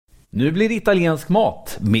Nu blir det italiensk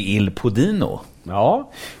mat med Il Podino. Ja,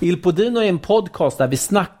 Il Podino är en podcast där vi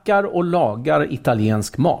snackar och lagar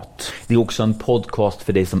italiensk mat. Det är också en podcast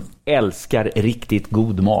för dig som älskar riktigt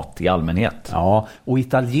god mat i allmänhet. Ja, och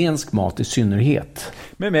italiensk mat i synnerhet.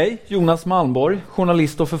 Med mig, Jonas Malmborg,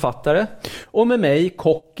 journalist och författare. Och med mig,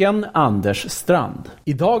 kocken Anders Strand.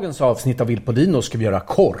 I dagens avsnitt av Il Podino ska vi göra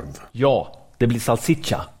korv. Ja, det blir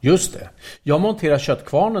salsiccia. Just det. Jag monterar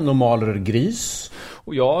köttkvarnen och maler gris.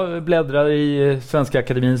 Och jag bläddrar i Svenska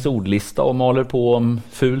Akademins ordlista och maler på om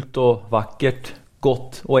fult och vackert,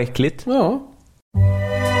 gott och äckligt. Ja.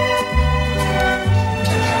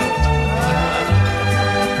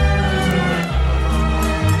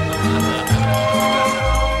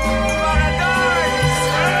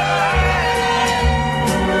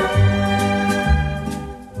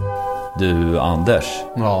 Du, Anders.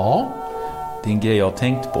 Ja. Det är en grej jag har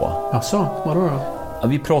tänkt på. Jaså, vadå då? Ja,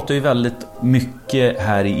 vi pratar ju väldigt mycket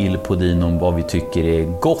här i Il Podino om vad vi tycker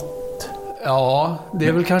är gott. Ja, det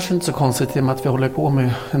är väl kanske inte så konstigt i och med att vi håller på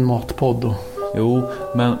med en matpodd. Och... Jo,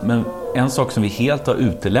 men en sak som vi helt har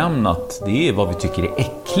utelämnat, det är vad vi tycker är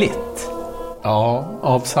äckligt. Ja,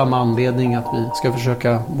 av samma anledning att vi ska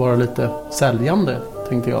försöka vara lite säljande,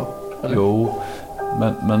 tänkte jag. Eller? Jo,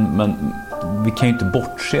 men vi kan ju inte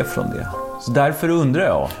bortse från det. Så därför undrar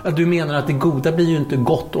jag. Du menar att det goda blir ju inte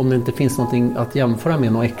gott om det inte finns någonting att jämföra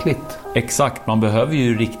med något äckligt? Exakt, man behöver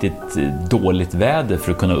ju riktigt dåligt väder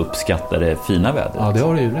för att kunna uppskatta det fina vädret. Ja, det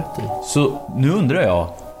har du ju rätt i. Så nu undrar jag,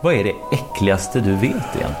 vad är det äckligaste du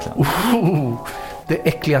vet egentligen? Det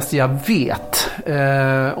äckligaste jag vet.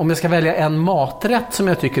 Om jag ska välja en maträtt som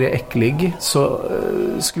jag tycker är äcklig så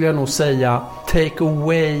skulle jag nog säga take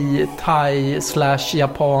away thai /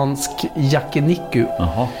 japansk yakiniku.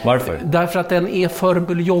 Jaha, varför? Därför att den är för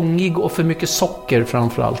buljongig och för mycket socker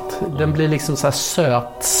framförallt. Den blir liksom så här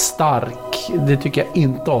söt, stark. Det tycker jag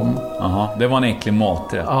inte om. Jaha, det var en äcklig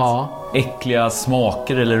maträtt. Ja. Äckliga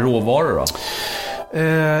smaker eller råvaror då?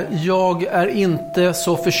 Jag är inte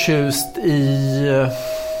så förtjust i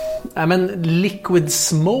liquid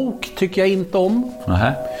smoke tycker jag inte om.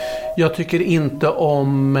 Nähä. Jag tycker inte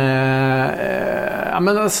om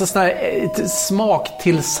såna här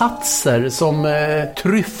smaktillsatser som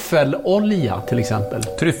tryffelolja till exempel.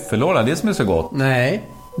 Tryffelolja, det som är så gott? Nej.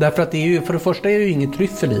 Därför att det är ju, för det första är det ju inget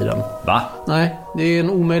tryffel i den. Va? Nej, det är en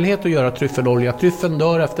omöjlighet att göra tryffelolja. Tryffeln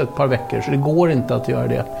dör efter ett par veckor så det går inte att göra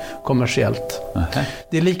det kommersiellt.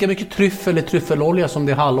 Det är lika mycket tryffel i tryffelolja som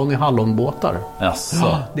det är hallon i hallonbåtar. Jaså.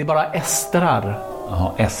 Ja, det är bara estrar.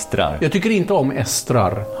 Jaha, estrar. Jag tycker inte om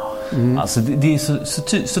estrar. Mm. Alltså det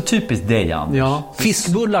är så typiskt dig, Anders. Ja,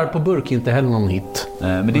 fiskbullar på burk är inte heller någon hit.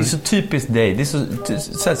 Men det är så typiskt dig. Det är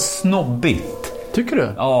så här snobbigt. Tycker du?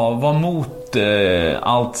 Ja, var mot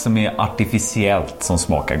allt som är artificiellt som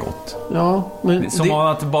smakar gott. Ja, men som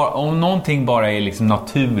att om någonting bara är liksom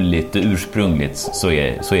naturligt och ursprungligt så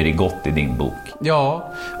är det gott i din bok. Ja,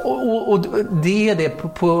 och det är det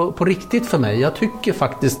på riktigt för mig. Jag tycker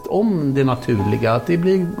faktiskt om det naturliga, att det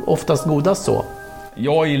blir oftast godast så.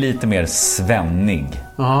 Jag är ju lite mer svennig.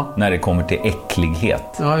 Aha. När det kommer till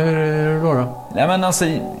äcklighet. Ja, hur är det då? Nej, men alltså,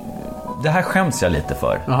 det här skäms jag lite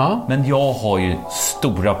för. Aha. Men jag har ju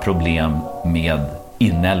stora problem med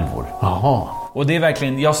inälvor. Jaha. Och det är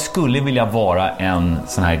verkligen, jag skulle vilja vara en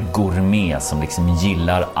sån här gourmet som liksom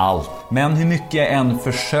gillar allt. Men hur mycket jag än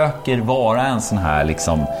försöker vara en sån här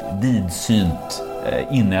liksom vidsynt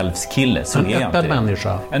inälvskille så är jag inte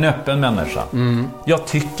människa. En öppen människa. Mm. Jag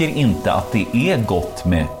tycker inte att det är gott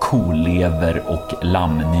med kolever och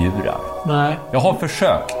lammnjurar. Nej. Jag har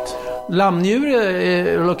försökt. Lammnjur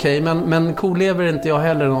är okej, men kolever är inte jag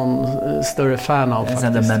heller någon större fan av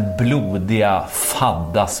faktiskt. Den blodiga,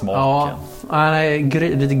 fadda smaken. Ja, nej,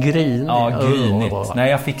 lite grin. Ja, grinigt.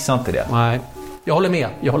 Nej, jag fixar inte det. Nej, jag håller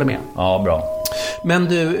med. Ja, bra. Men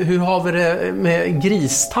du, hur har vi det med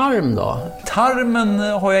gristarm då? Tarmen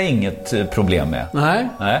har jag inget problem med.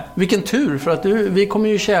 Nej. Vilken tur, för att vi kommer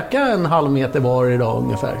ju käka en halv meter var idag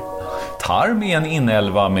ungefär. Tarm är en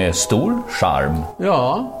inälva med stor charm.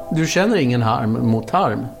 Ja, du känner ingen harm mot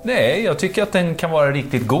tarm? Nej, jag tycker att den kan vara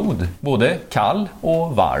riktigt god. Både kall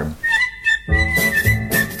och varm.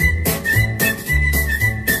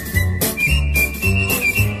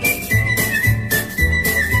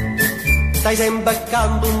 Stai sempre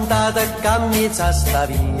accampondata a sta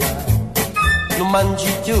via. Non mangi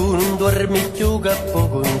più, non dormi più che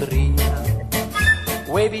apocondria.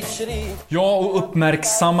 Ja, och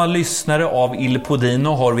uppmärksamma lyssnare av Il Podino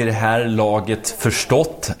har vid det här laget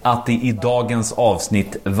förstått att det i dagens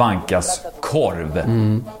avsnitt vankas korv.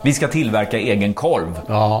 Vi ska tillverka egen korv.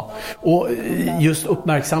 Ja, och just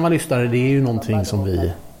uppmärksamma lyssnare, det är ju någonting som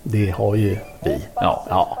vi det har ju vi.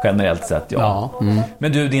 Ja, generellt sett, ja.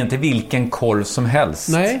 Men du, det är inte vilken korv som helst.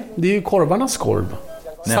 Nej, det är ju korvarnas korv.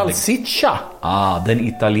 Salsiccia. Den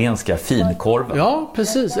italienska finkorven. Ja,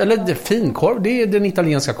 precis. Eller finkorv, det är den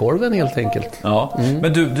italienska korven helt enkelt. Ja.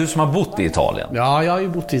 Men du som har bott i Italien. Ja, jag har ju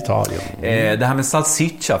bott i Italien. Det här med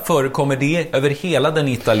salsiccia, förekommer det över hela den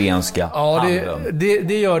italienska handeln?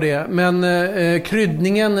 Det gör det. Men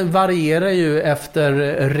kryddningen varierar ju efter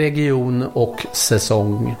region och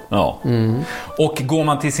säsong. Ja. Och går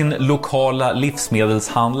man till sin lokala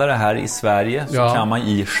livsmedelshandlare här i Sverige så kan man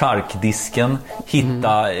i charkdisken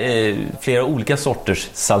hitta flera olika sorters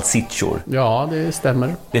salsiccior. Ja, det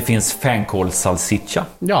stämmer. Det finns fänkålsalsiccia.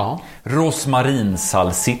 Ja.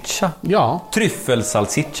 Rosmarinsalsiccia. Ja.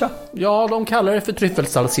 Tryffelsalsiccia. Ja, de kallar det för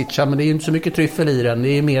tryffelsalsiccia, men det är ju inte så mycket tryffel i den. Det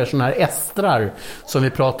är mer såna här estrar som vi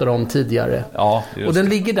pratade om tidigare. Ja, och den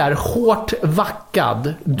ligger där hårt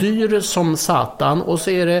vackad, dyr som satan, och så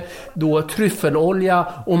är det då tryffelolja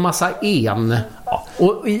och massa en. Ja.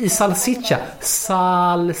 Och i salsiccia,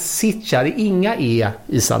 det är inga i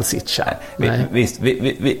salsiccia. Visst,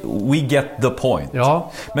 we get the point.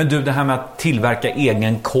 Ja. Men du, det här med att tillverka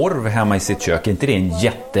egen korv hemma i sitt kök, är inte det en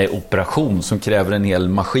jätteoperation som kräver en hel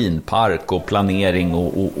maskinpark och planering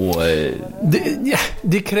och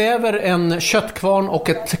Det kräver en köttkvarn och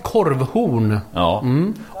ett korvhorn. Ja.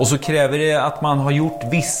 Och så kräver det att man har gjort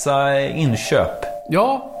vissa inköp.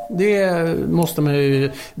 Ja, det måste man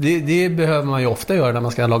ju, det behöver man ju ofta göra när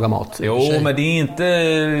man ska laga mat. Jo, men det är inte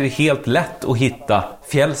helt lätt att hitta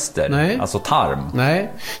fjälster. Nej. Alltså tarm.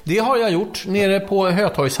 Nej, det har jag gjort nere på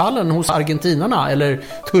Hötorgshallen hos argentinarna, eller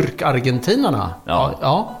turkargentinarna.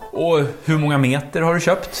 Ja. Och hur många meter har du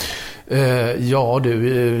köpt? Ja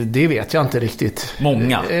du, det vet jag inte riktigt.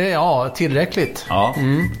 Många? Ja, tillräckligt. Ja.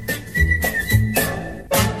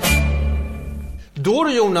 Då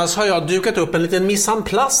Jonas har jag dukat upp en liten mise en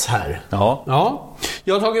place här. Ja.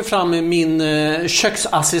 Jag har tagit fram min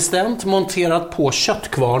köksassistent, monterat på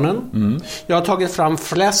köttkvarnen. Jag har tagit fram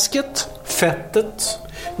fläsket, fettet.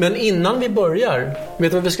 Men innan vi börjar,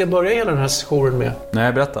 vet du vad vi ska börja hela den här sessionen med?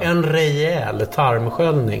 Nej, berätta. En rejäl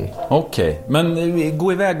tarmsköljning. Okej, men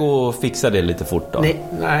gå iväg och fixa det lite fort då.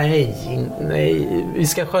 Nej. Vi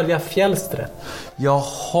ska skölja fjälstret.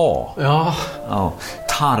 Jaha. Ja.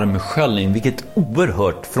 Tarmsköljning, vilket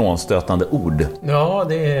oerhört frånstötande ord. Ja,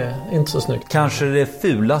 det är inte så snyggt. Kanske det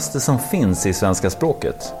fulaste som finns i svenska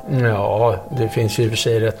språket. Ja, det finns ju i och för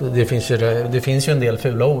sig det finns ju en del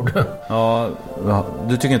fula ord. Ja,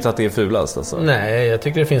 du tycker inte att det är fulast alltså? Nej, jag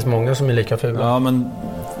tycker det finns många som är lika fula. Ja, men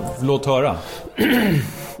låt höra.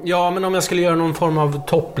 Ja, men om jag skulle göra någon form av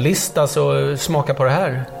topplista så smaka på det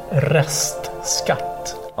här.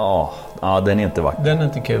 Restskatt. Ja, den är inte vacker. Den är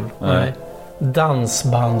inte kul. Nej.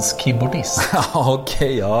 Dansbandskeyboardist.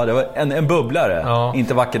 Okej, det var en bubblare. Ja.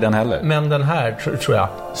 Inte vacker den heller. Men den här tror jag,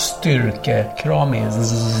 styrkekramig.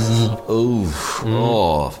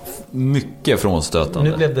 Mycket frånstötande.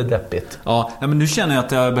 Nu blev det deppigt. Ja, men nu känner jag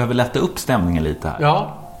att jag behöver lätta upp stämningen lite här.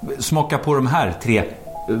 Ja. Smaka på de här 3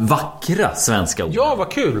 vackra svenska ord. Ja,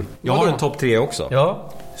 vad kul. Jag har en topp 3 också. Ja.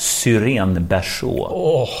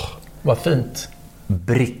 Syrenberså. Vad fint.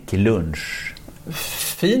 Bricklunch.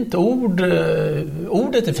 Fint ord.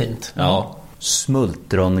 Ordet är fint. Ja.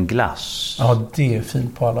 Smultronglass. Ja, det är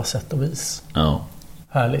fint på alla sätt och vis. Ja.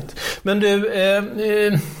 Härligt. Men du,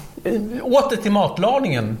 åter till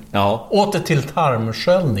matlagningen. Ja. Åter till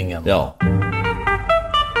tarmsköljningen. Ja.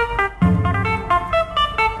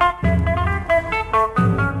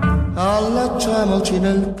 Allacciamoci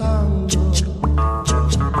nel tango,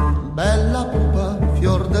 bella pupa,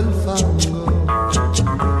 fior del fango,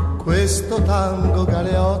 questo tango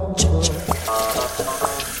galeotto.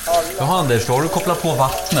 Ja, Anders, då har du kopplat på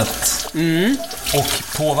vattnet.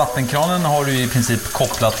 Och på vattenkranen har du i princip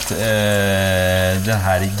kopplat det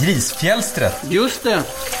här grisfjälstret. Just det.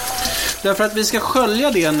 Därför att vi ska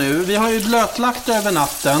skölja det nu. Vi har ju blötlagt över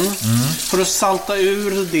natten för att salta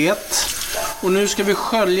ur det. Och nu ska vi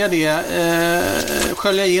skölja det,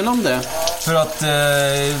 skölja igenom det. För att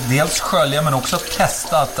dels skölja men också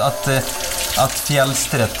testa att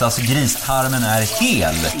fjälstret, alltså gristarmen, är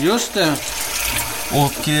hel. Just det.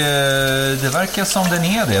 Och det verkar som den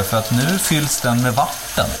är det, för att nu fylls den med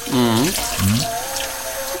vatten.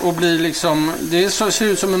 Och blir liksom, det ser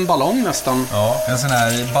ut som en ballong nästan. Ja, en sån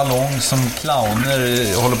här ballong som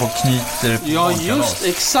clowner håller på och knyter på. Ja,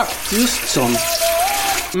 exakt, just sån.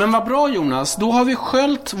 Men vad bra Jonas, då har vi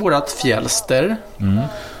sköljt vårat fjälster.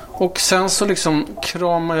 Och sen så liksom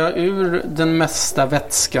kramar jag ur den mesta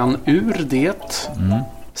vätskan ur det.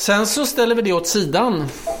 Sen så ställer vi det åt sidan.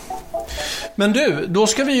 Men du, då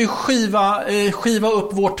ska vi ju skiva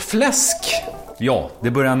upp vårt fläsk. Ja,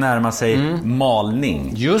 det börjar närma sig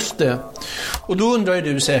malning. Just det. Och då undrar ju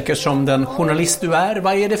du säkert som den journalist du är,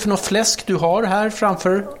 vad är det för något fläsk du har här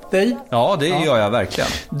framför dig? Ja, det gör jag verkligen.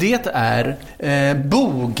 Det är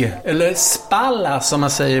bog, eller spalla som man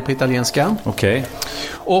säger på italienska. Okej.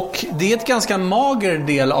 Och det är ett ganska mager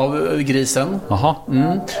del av grisen. Jaha.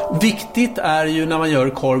 Viktigt är ju när man gör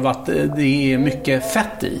korv att det är mycket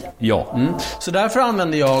fett i. Ja. Så därför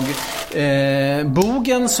använder jag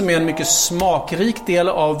bogen som är en mycket smakrik del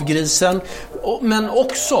av grisen. Men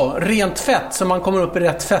också rent fett så man kommer upp i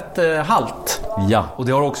rätt fetthalt. Ja, och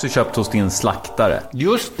det har också köpt hos din slaktare.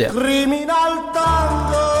 Just det. Criminal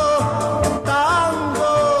tango,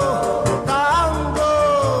 tango, tango.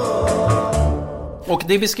 Och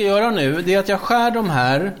det vi ska göra nu, det är att jag skär de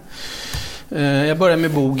här. Jag börjar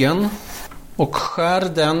med bogen. Och skär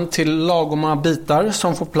den till lagoma bitar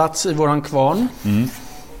som får plats i våran kvarn.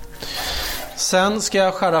 Sen ska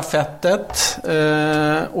jag skära fettet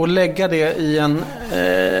och lägga det i en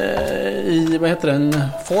en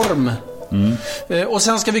form. Och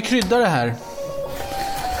sen ska vi krydda det här.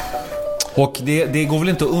 Och det går väl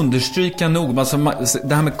inte att understryka nog. Alltså,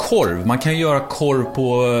 det här med korv. Man kan göra korv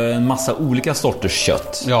på en massa olika sorters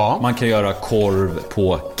kött. Ja. Man kan göra korv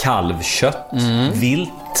på kalvkött,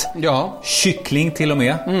 vilt, kyckling till och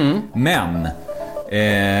med. Men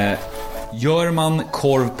gör man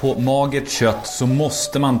korv på magert kött så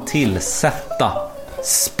måste man tillsätta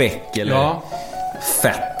späck eller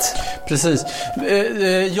fett. Precis.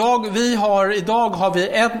 Idag har vi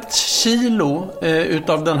 1 kilo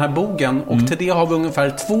utav den här bogen och till det har vi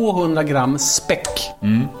ungefär 200 gram späck.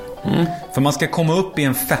 För man ska komma upp i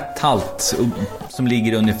en fetthalt som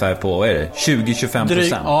ligger ungefär på, vad är det?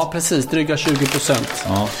 20-25%. Ja, precis. Dryga 20%.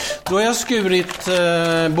 Ja. Då har jag skurit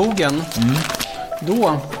bogen.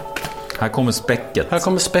 Då. Här kommer späcket. Här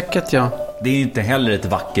kommer späcket, ja. Det är inte heller ett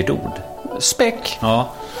vackert ord. Späck? Ja.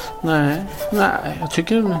 Nej, jag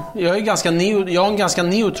tycker jag har en ganska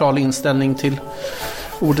neutral inställning till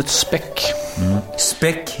ordet späck.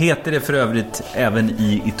 Späck heter det för övrigt även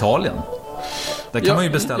i Italien. Där kan man ju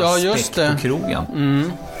beställa späck på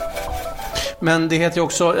krogen. Men det heter ju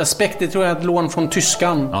också späck, det tror jag är ett lån från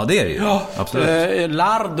tyskan. Ja, det är det ju. Ja, absolut.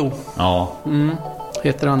 Lardo. Ja.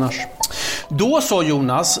 Heter det annars. Då så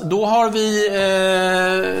Jonas, då har vi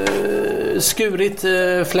skurit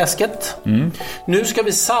fläsket. Nu ska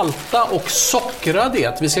vi salta och sockra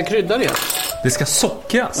det. Vi ska krydda det. Det ska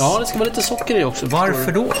sockras? Ja, det ska vara lite socker i också.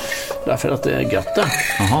 Varför då? Därför att det är gött.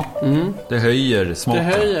 Jaha. Det höjer smaken.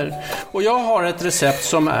 Det höjer. Och jag har ett recept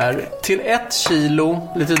som är till 1 kilo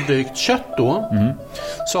lite drygt kött då.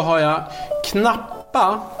 Så har jag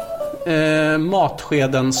knappa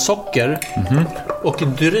matskeden socker och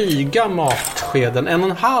dryga matskeden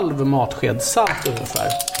 1,5 matsked salt ungefär.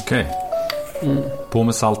 Okej. På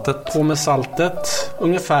med saltet. På med saltet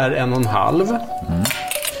ungefär 1,5.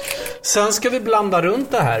 Sen ska vi blanda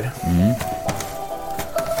runt det här.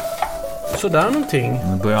 Så där någonting.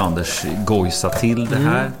 Nu börjar Anders gojsa till det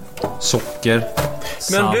här. Socker.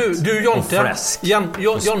 Men du Jonte,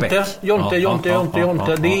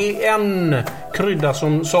 Jonte. Det är en krydda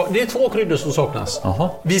det är 2 kryddor som saknas.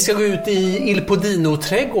 Vi ska gå ut i Il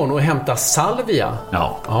Podino-trädgården och hämta salvia.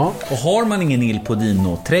 Ja. Och har man ingen Il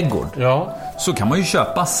Podino-trädgård så kan man ju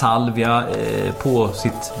köpa salvia på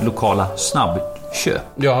sitt lokala snabbköp.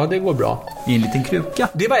 Ja, det går bra. I en liten kruka.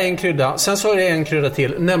 Det var en krydda. Sen så är det en krydda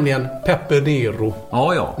till, nämligen pepper nero.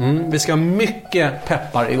 Ja. Vi ska ha mycket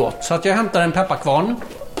peppar i gott. Så att jag hämtar en pepparkvarn.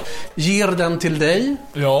 Ger den till dig.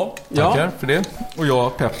 Ja, tackar för det. Och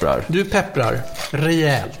jag pepprar. Du pepprar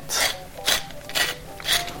rejält.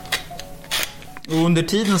 Och under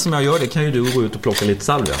tiden som jag gör det kan ju du gå ut och plocka lite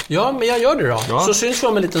salvia. Ja, men jag gör det då. Ja. Så syns vi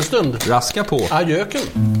om en liten stund. Raska på. Adjöken.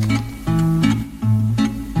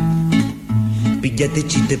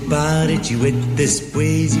 Pigliateci te pare, ciuette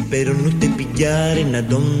spuesi, però non te pigliare una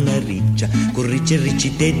donna riccia, con ricci e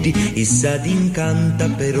ricci teddi, e sa ti incanta,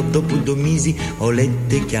 però dopo 2 mesi o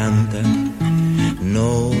lette chianta.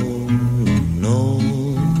 No, no,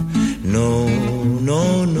 no,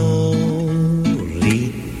 no, no,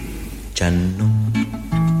 riccia no.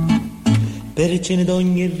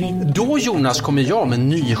 Då Jonas kommer jag med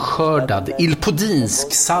nyskördad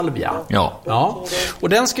ilpodinsk salvia. Ja. Och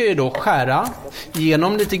den ska jag då skära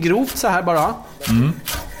genom lite grovt så här bara.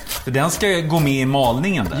 För den ska gå med i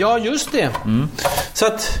malningen där. Ja, just det. Så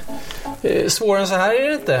att svårare än så här är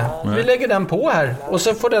det inte. Vi lägger den på här och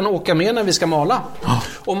så får den åka med när vi ska mala.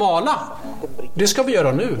 Och mala, Det ska vi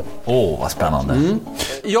göra nu. Vad spännande.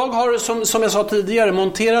 Jag har, som jag sa tidigare,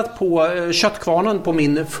 monterat på köttkvarnen på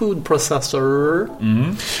min food processor.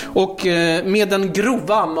 Och med den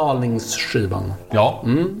grova malningsskivan. Ja.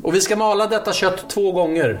 Och vi ska mala detta kött 2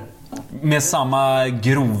 gånger. Med samma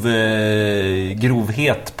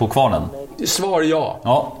grovhet på kvarnen. Svar ja.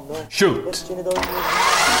 Ja. Shoot.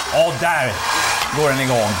 Ja, där går den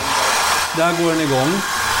igång. Där går den igång.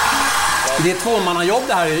 Det är 2-mannajobb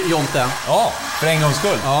det här, Jonte. Ja, för en gångs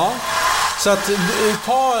skull. Ja. Så att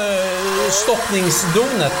ta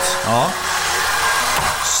stoppningsdonet. Ja.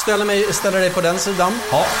 Ställer dig på den sidan.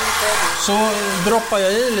 Ja. Så droppar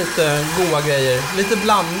jag i lite goda grejer. Lite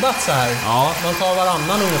blandat så här. Ja. Man tar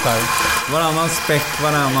varannan ungefär. Varannan späck,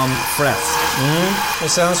 varannan fläsk. Och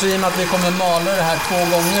sen så i och med att vi kommer mala det här 2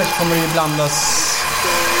 gånger så kommer det ju blandas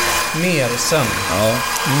mer sen. Ja.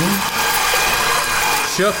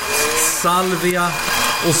 Kött, salvia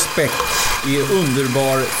och späck i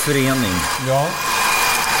underbar förening. Ja.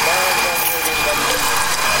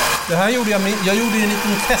 Det här gjorde jag gjorde ju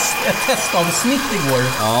ett testavsnitt igår.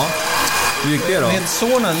 Ja. Hur gick det då? Med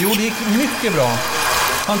sonen. Jo, det gick mycket bra.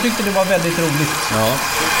 Han tyckte det var väldigt roligt. Ja.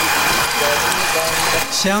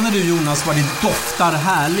 Känner du, Jonas, vad det doftar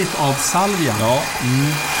härligt av salvia? Ja.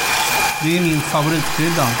 Det är min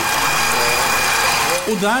favoritkrydda.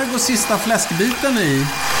 Och där går sista fläskbiten i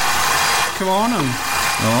kvarnen.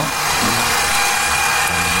 Ja.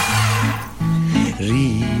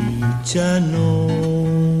 Ricciano.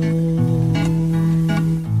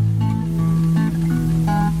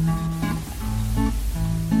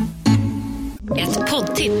 Ett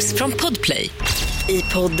poddtips från Podplay. I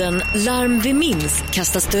podden Larm vi minns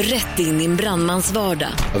kastas du rätt in i en brandmans vardag.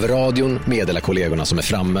 Över radion meddelar kollegorna som är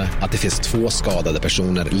framme att det finns 2 skadade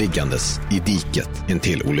personer liggandes i diket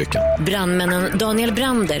intill olyckan. Brandmännen Daniel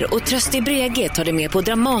Brander och Trösti Brege tar det med på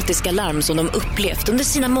dramatiska larm som de upplevt under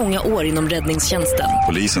sina många år inom räddningstjänsten.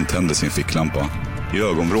 Polisen tänder sin ficklampa. I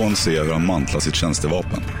ögonvrån ser jag hur han mantlar sitt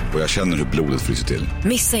tjänstevapen. Och jag känner hur blodet fryser till.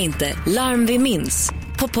 Missa inte Larm vi minns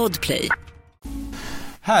på Podplay.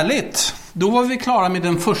 Härligt. Då var vi klara med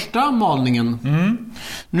den första malningen.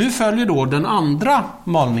 Nu följer då den andra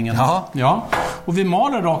malningen. Ja. Och vi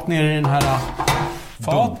maler rakt ner i den här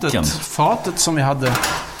fatet som vi hade.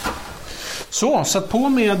 Så, sätt på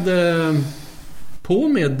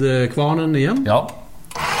med kvarnen igen. Ja.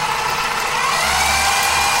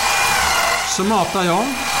 Så matar jag.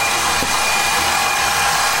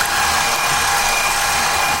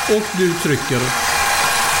 Och du trycker.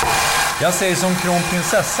 Jag säger som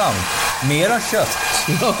kronprinsessan. Mera kött.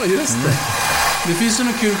 Ja, just det. Det finns ju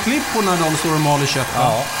något kul klipp på när de står och maler kött.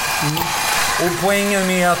 Ja. Och poängen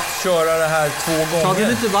med att köra det här 2 gånger. Ta det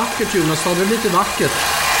lite vackert, Jonas. Ta det lite vackert.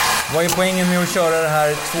 Vad är poängen med att köra det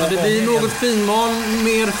här 2 gånger? Det blir något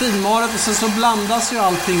mer finmalet och sen så blandas ju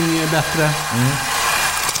allting bättre.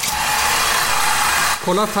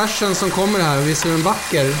 Kolla färsen som kommer här. Visst är den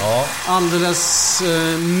vacker? Ja. Alldeles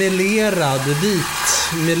melerad,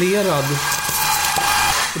 melerad.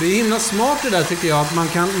 Och det är himla smart det där, tycker jag. Att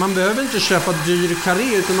man behöver inte köpa dyr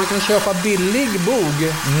karré, utan man kan köpa billig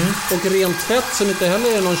bog. Och rent fett som inte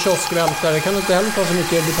heller är någon kioskvältare. Kan inte heller ta så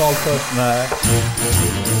mycket betalt för. Nej.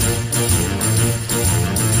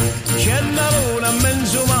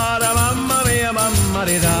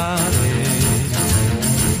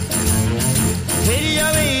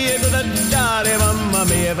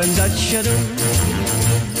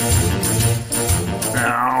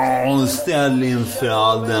 Ställ inför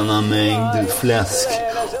all denna mängd fläsk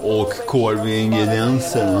och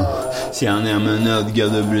korvingredienser. Känner jag mig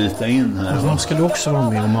nödgad att bryta in här. Vad ska du också vara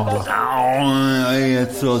med och mala? Jag är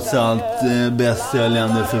trots allt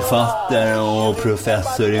bästsäljande författare och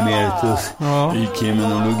professor emeritus i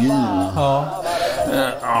kriminologi.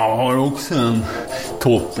 Jag har också en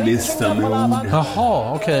topplista med ord.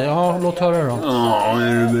 Jaha, okej. Ja, låt höra då. Ja,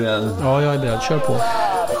 är du beredd? Ja, jag är beredd. Kör på.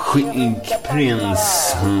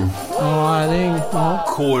 Skinkprins. Ja, det är inget. Ja.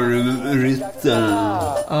 Korvryttaren.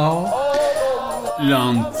 Ja.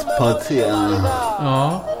 Lantpaté.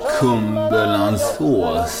 Ja.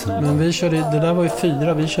 Kumberlandsås. Men vi körde, det där var ju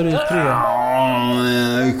 4, vi körde ju 3. Ja,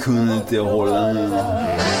 jag kunde inte hålla med.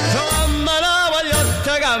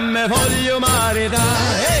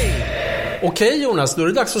 Okej, Jonas, då är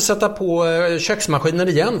det dags att sätta på köksmaskinen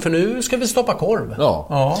igen, för nu ska vi stoppa korv.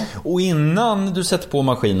 Ja. Och innan du sätter på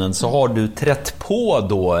maskinen så har du trätt på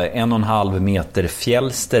då 1,5 meter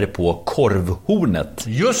fjälster på korvhornet.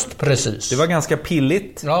 Just precis. Det var ganska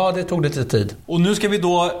pilligt. Ja, det tog lite tid. Och nu ska vi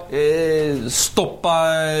då stoppa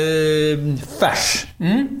färs.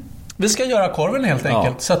 Vi ska göra korven helt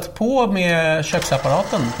enkelt. Sätt på med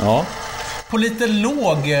köksapparaten. Ja. på lite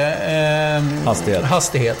låg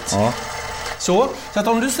hastighet. Ja. Så att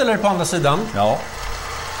om du ställer dig på andra sidan. Ja.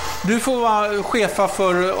 Du får vara chefa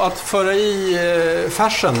för att föra i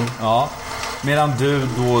färsen. Ja. Medan du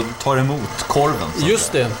då tar emot korven.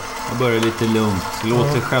 Just det. Och börjar lite lugnt.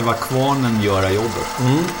 Låter själva kvarnen göra jobbet.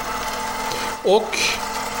 Och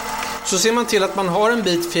så ser man till att man har en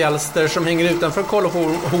bit fjälster som hänger utanför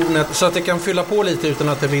kollohornet så att det kan fylla på lite utan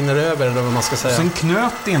att det rinner över, eller vad man ska säga. Sen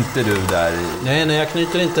knöt inte du där i... Nej, jag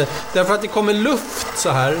knyter inte. Därför att det kommer luft så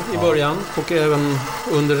här i början och även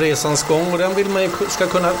under resans gång, och den vill man ju ska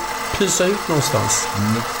kunna pysa ut någonstans.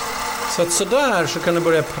 Så att sådär så kan du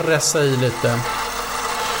börja pressa i lite.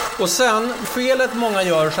 Och sen, felet många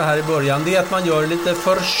gör så här i början, det är att man gör lite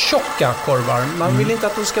för tjocka korvar. Man vill inte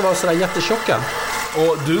att de ska vara sådär jättetjocka.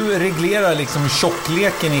 Och du reglerar liksom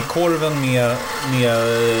tjockleken i korven med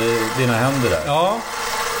dina händer där. Ja.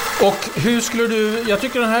 Och hur skulle du... Jag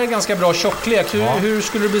tycker den här är ganska bra tjocklek. Hur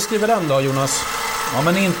skulle du beskriva den då, Jonas? Ja,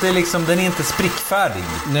 men inte liksom, den är inte sprickfärdig.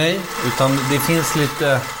 Nej. Utan det finns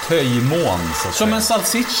lite töjmån. Så att som säga. En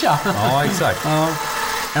salsiccia. Ja, exakt. Ja.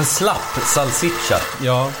 En slapp salsiccia.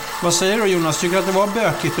 Ja. Vad säger du, Jonas? Tycker du att det var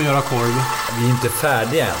bökigt att göra korv? Vi är inte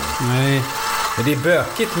färdiga än. Nej. Men det är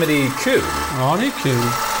bökigt, men det är kul. Ja, det är kul.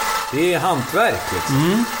 Det är hantverk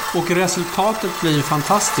liksom. Och resultatet blir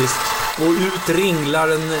fantastiskt. Och ut ringlar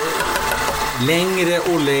en längre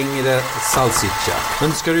och längre salsiccia.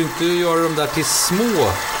 Men ska du inte göra dem där till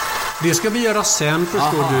små? Det ska vi göra sen,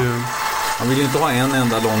 förstår du. Man vill ju inte ha en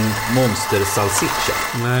enda lång monster salsiccia.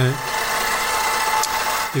 Nej.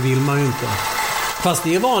 Det vill man ju inte. Fast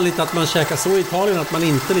det är vanligt att man käkar så i Italien att man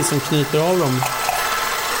inte liksom knyter av dem.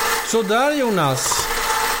 Så där, Jonas.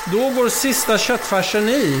 Då går sista köttfärsen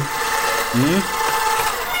i.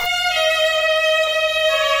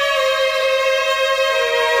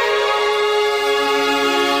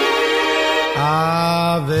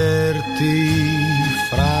 Averti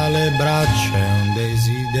fra le braccia un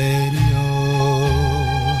desiderio.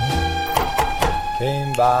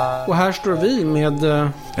 Och här står vi med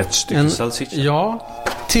ett stycke salsiccia. Ja,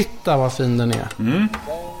 titta vad fin den är.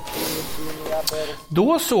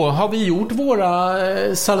 Då så har vi gjort våra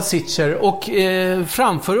salsiccior och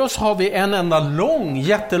framför oss har vi en enda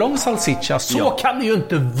jättelång salsiccia. Så kan det ju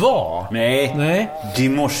inte vara. Nej. De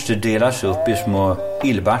måste delas upp i små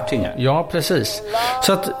illbärtingar. Ja, precis.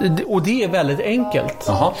 Så att, och det är väldigt enkelt.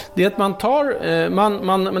 Aha. Det är att man tar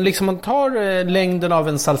man tar längden av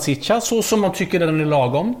en salsiccia så som man tycker den är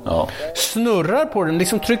lagom. Ja. Snurrar på den,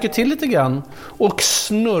 liksom trycker till lite grann och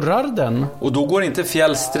snurrar den. Och då går inte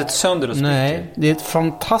fjälstret sönder och spricker. Nej, det är ett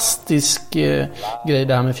fantastisk grej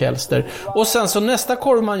det här med fjälster. Och sen så nästa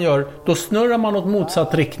korv man gör, då snurrar man åt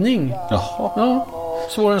motsatt riktning. Jaha. Ja,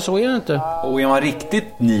 svårare än så är det inte. Och är man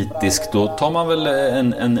riktigt nitisk, då tar man väl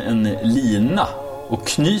en lina och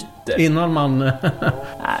knyter. Innan man... Nej,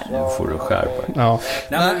 nu får du skärpa. Ja.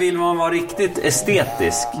 Nej, men vill man vara riktigt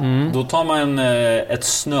estetisk, då tar man ett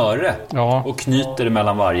snöre och knyter det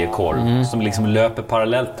mellan varje korv som liksom löper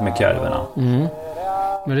parallellt med korvarna.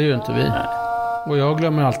 Men det gör inte vi. Nej. Och jag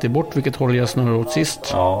glömmer alltid bort vilket håll jag snurrar åt sist.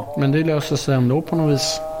 Ja. Men det löser sig ändå på något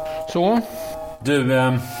vis. Så. Du,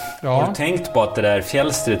 har du tänkt på att det där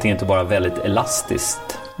fjälstret är inte bara väldigt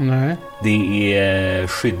elastiskt? Nej. Det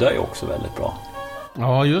skyddar ju också väldigt bra.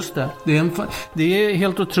 Ja, just det. Det är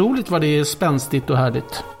helt otroligt vad det är spänstigt och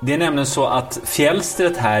härligt. Det är nämligen så att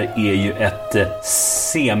fjälstret här är ju ett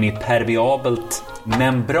semipermeabelt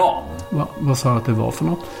membran. Vad sa du att det var för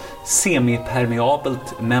något?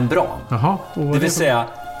 Semipermeabelt membran. Jaha. Det vill säga,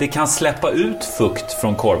 det kan släppa ut fukt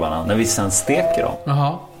från korvarna när vi sen steker dem.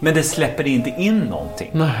 Jaha. Men det släpper inte in någonting.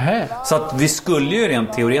 Nähä. Så att vi skulle ju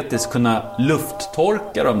rent teoretiskt kunna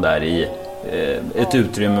lufttorka dem där i ett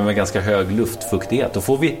utrymme med ganska hög luftfuktighet. Då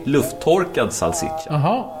får vi lufttorkad salsiccia.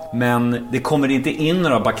 Jaha. Men det kommer inte in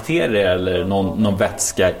några bakterier eller någon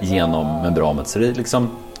vätska genom membranet. Så det är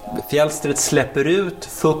liksom, fjälstret släpper ut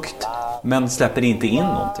fukt men släpper inte in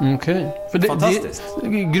någonting. Okej. Fantastiskt. Det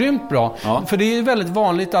är grymt bra. Ja. För det är väldigt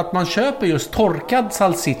vanligt att man köper just torkad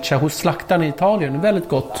salsiccia hos slaktaren i Italien. Det är väldigt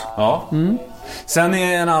gott. Ja. Sen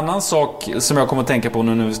är en annan sak som jag kommer att tänka på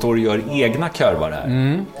nu när vi står och gör egna korvar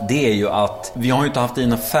här. Det är ju att vi har ju inte haft i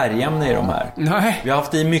några färgämnen i de här. Nej. Vi har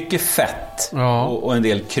haft i mycket fett och en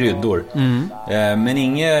del kryddor. Men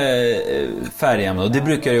inget färgämnen. Och det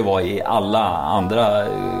brukar ju vara i alla andra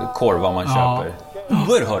korvar man köper.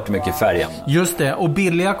 Oerhört mycket färgämnen. Just det, och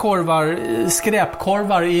billiga korvar,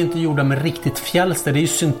 skräpkorvar är inte gjorda med riktigt fjälster. Det är ju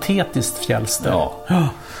syntetiskt fjälster. Ja.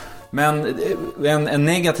 Men en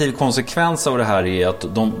negativ konsekvens av det här är att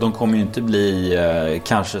de kommer ju inte bli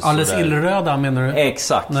kanske alldeles illröda, menar du?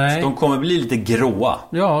 Exakt. Nej. De kommer bli lite gråa.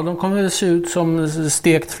 Ja, de kommer se ut som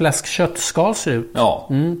stekt fläskkött ska se ut. Ja.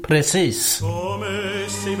 Precis.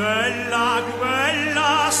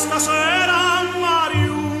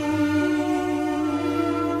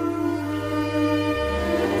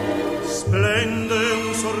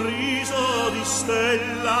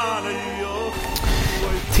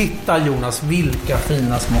 Titta Jonas, vilka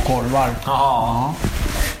fina små korvar. Ja.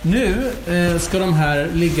 Nu ska de här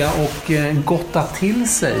ligga och gotta till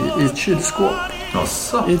sig i ett kylskåp.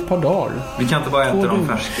 Asså. I ett par dagar. Vi kan inte bara äta dem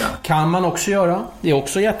färska. Kan man också göra. Det är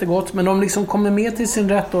också jättegott. Men de liksom kommer med till sin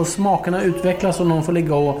rätt och smakerna utvecklas och de får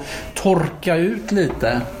ligga och torka ut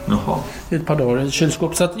lite. Jaha. I ett par dagar i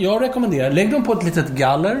kylskåp. Så att jag rekommenderar, lägg dem på ett litet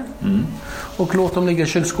galler och låt dem ligga i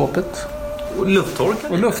kylskåpet. Och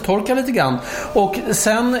lufttorka lite grann. Och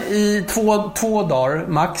sen i två dagar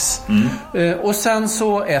max. Och sen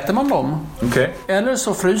så äter man dem. Okay. Eller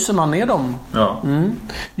så fryser man ner dem. Ja.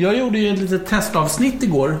 Jag gjorde ju ett litet testavsnitt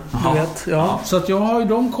igår. Du vet. Ja. Så att jag har ju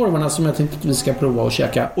de korvarna som jag tänkte att vi ska prova och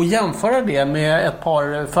käka. Och jämföra det med ett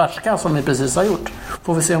par färska som vi precis har gjort.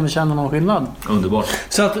 Får vi se om vi känner någon skillnad. Underbart.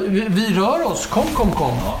 Så att vi rör oss. Kom.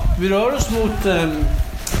 Ja. Vi rör oss mot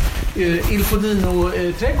Il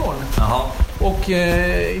Podino-trädgården. Och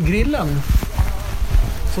grillen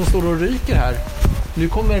som står och ryker här. Nu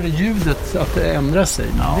kommer ljudet att ändra sig.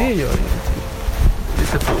 Ja. Det gör ingenting.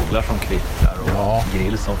 Lite fåglar som kvittrar och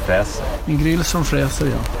grill som fräser. En grill som fräser,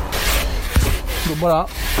 ja. Då bara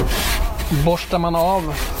borstar man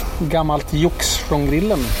av gammalt jox från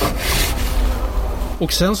grillen.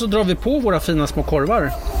 Och sen så drar vi på våra fina små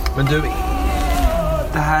korvar. Men du,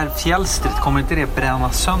 det här fjällstret, kommer inte det bränna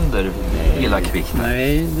sönder illa kvickt?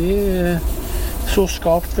 Nej, det är så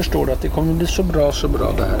skapt, förstår du, att det kommer bli så bra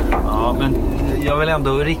det här. Ja, men jag vill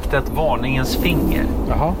ändå rikta ett varningens finger.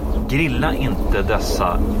 Jaha. Grilla inte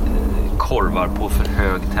dessa korvar på för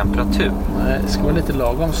hög temperatur. Nej, det ska vara lite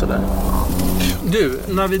lagom sådär. Du,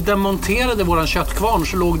 när vi demonterade våran köttkvarn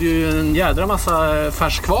så låg det ju en jädra massa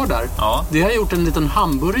färs kvar där. Ja. Det har jag gjort en liten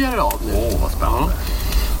hamburgare av nu. Vad spännande.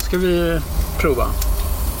 Ska vi prova.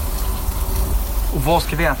 Och vad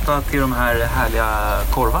ska vi äta till de här härliga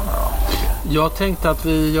korvarna då? Jag tänkte att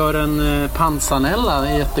vi gör en panzanella. Det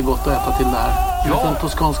är jättegott att äta till där. Ja. En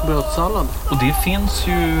toskansk brödsallad. Och det finns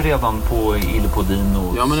ju redan på Il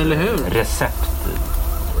Podinos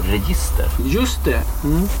receptregister. Just det.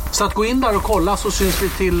 Så att gå in där och kolla så syns vi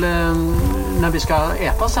till när vi ska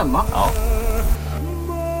äta sen, va? Ja.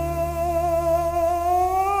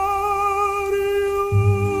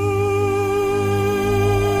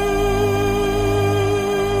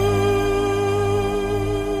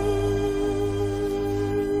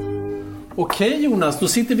 Okej Jonas, då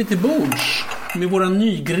sitter vi till bords med våra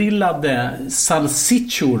nygrillade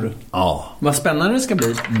salsiccior. Ja. Vad spännande det ska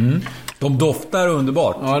bli. De doftar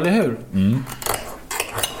underbart. Ja, eller hur?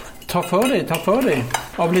 Ta för dig.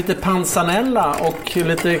 Av lite panzanella och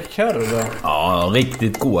lite korv. Ja,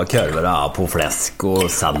 riktigt goda korvar på fläsk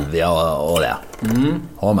och salvia och det.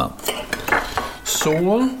 Ja, men.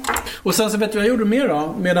 Så. Och sen så vet du vad jag gjorde mer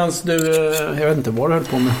då? Medans du, jag vet inte vad du höll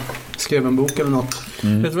på med. Skrev en bok eller något.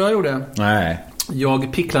 Vet du vad jag gjorde? Nej.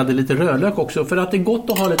 Jag picklade lite rödlök också. För att det är gott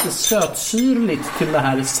att ha lite sötsyrligt till det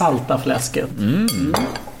här salta fläsket.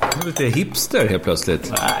 Lite hipster helt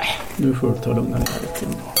plötsligt. Nej, nu får du ta lugna ner lite.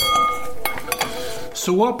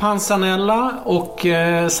 Så, panzanella och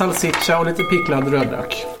salsiccia och lite picklad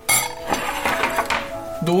rödlök.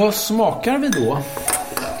 Då smakar vi då.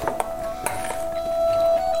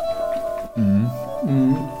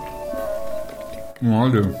 Ja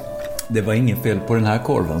du. Det var inget fel på den här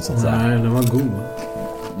korven så att säga. Nej, den var god.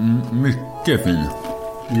 Mycket fin.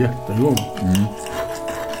 Jättegod.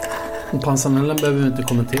 Och panzanellen behöver vi inte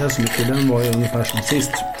kommentera så mycket. Den var ju ungefär som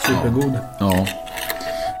sist. Supergod. Ja.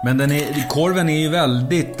 Men korven är ju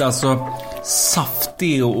väldigt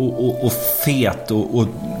saftig och fet och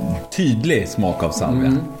tydlig smak av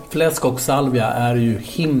salvia. Fläsk och salvia är ju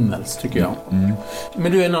himmels tycker jag.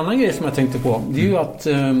 Men du, en annan grej som jag tänkte på, det är ju att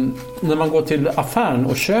när man går till affären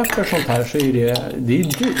och köper sånt här så är det är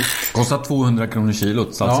dyrt. Kostar 200 kronor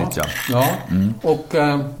kilot salsiccia. Ja. Och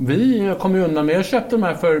vi kom ju undan med. Jag köpte de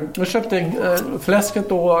här jag köpte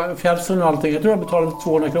fläsket och fjälsen och allting. Jag tror jag betalade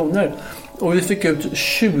 200 kronor. Och vi fick ut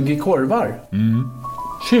 20 korvar.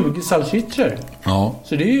 20 salsiccior. Ja.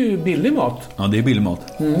 Så det är ju billig mat. Ja, det är billig mat.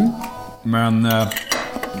 Men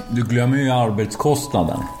du glömmer ju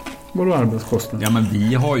arbetskostnaden. Vadå arbetskostnaden? Ja, men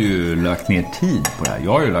vi har ju lagt ner tid på det här.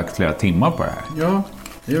 Jag har ju lagt flera timmar på det här. Ja,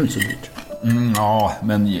 det är ju inte så dyrt. Ja,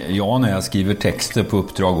 men när jag skriver texter på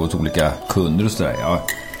uppdrag åt olika kunder och sådär, jag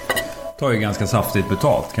tar ju ganska saftigt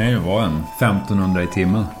betalt. Kan ju vara en 1500 i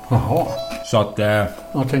timmen. Jaha. Så att...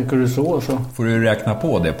 Ja, tänker du så? Får du räkna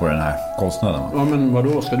på det på den här kostnaden. Ja, men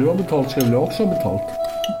vadå? Ska du ha betalt, ska du också ha betalt?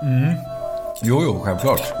 Jo,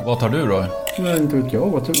 självklart. Vad tar du då? Nej, inte vet jag.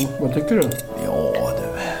 Vad tycker du? Ja, du...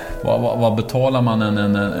 Vad betalar man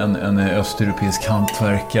en östeuropeisk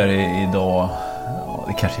hantverkare idag? Ja,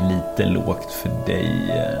 det kanske är lite lågt för dig.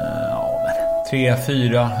 Ja, 3,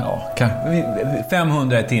 4, kanske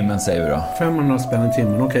 500 i timmen säger vi då. 500 spänn i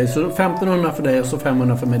timmen, okej. Så 1500 för dig och så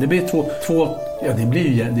 500 för mig. Det blir två ja, det blir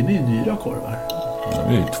ju dyra korvar. Det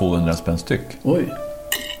blir ju 200 spänn styck. Oj.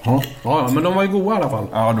 Ja, men de var ju goda i alla fall.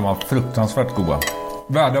 Ja, de var fruktansvärt goda.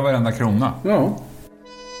 Värda varenda krona. Ja.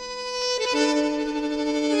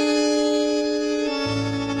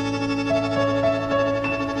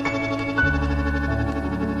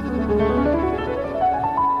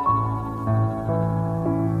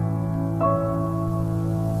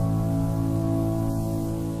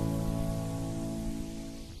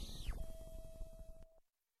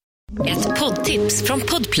 Ett poddtips från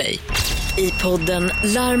Podplay. I podden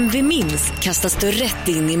Larm vi minns kastas du rätt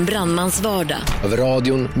in i en brandmans vardag. Över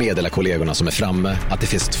radion meddelar kollegorna som är framme att det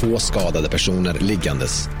finns 2 skadade personer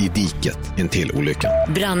liggandes i diket intill olyckan.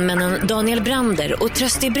 Brandmännen Daniel Brander och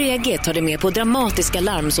Trösti Brege tar det med på dramatiska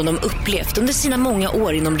larm som de upplevt under sina många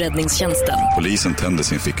år inom räddningstjänsten. Polisen tänder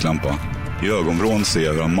sin ficklampa. I ögonvrån ser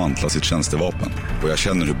jag hur han mantlar sitt tjänstevapen. Och jag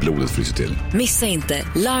känner hur blodet fryser till. Missa inte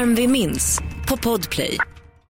Larm vi minns på Podplay.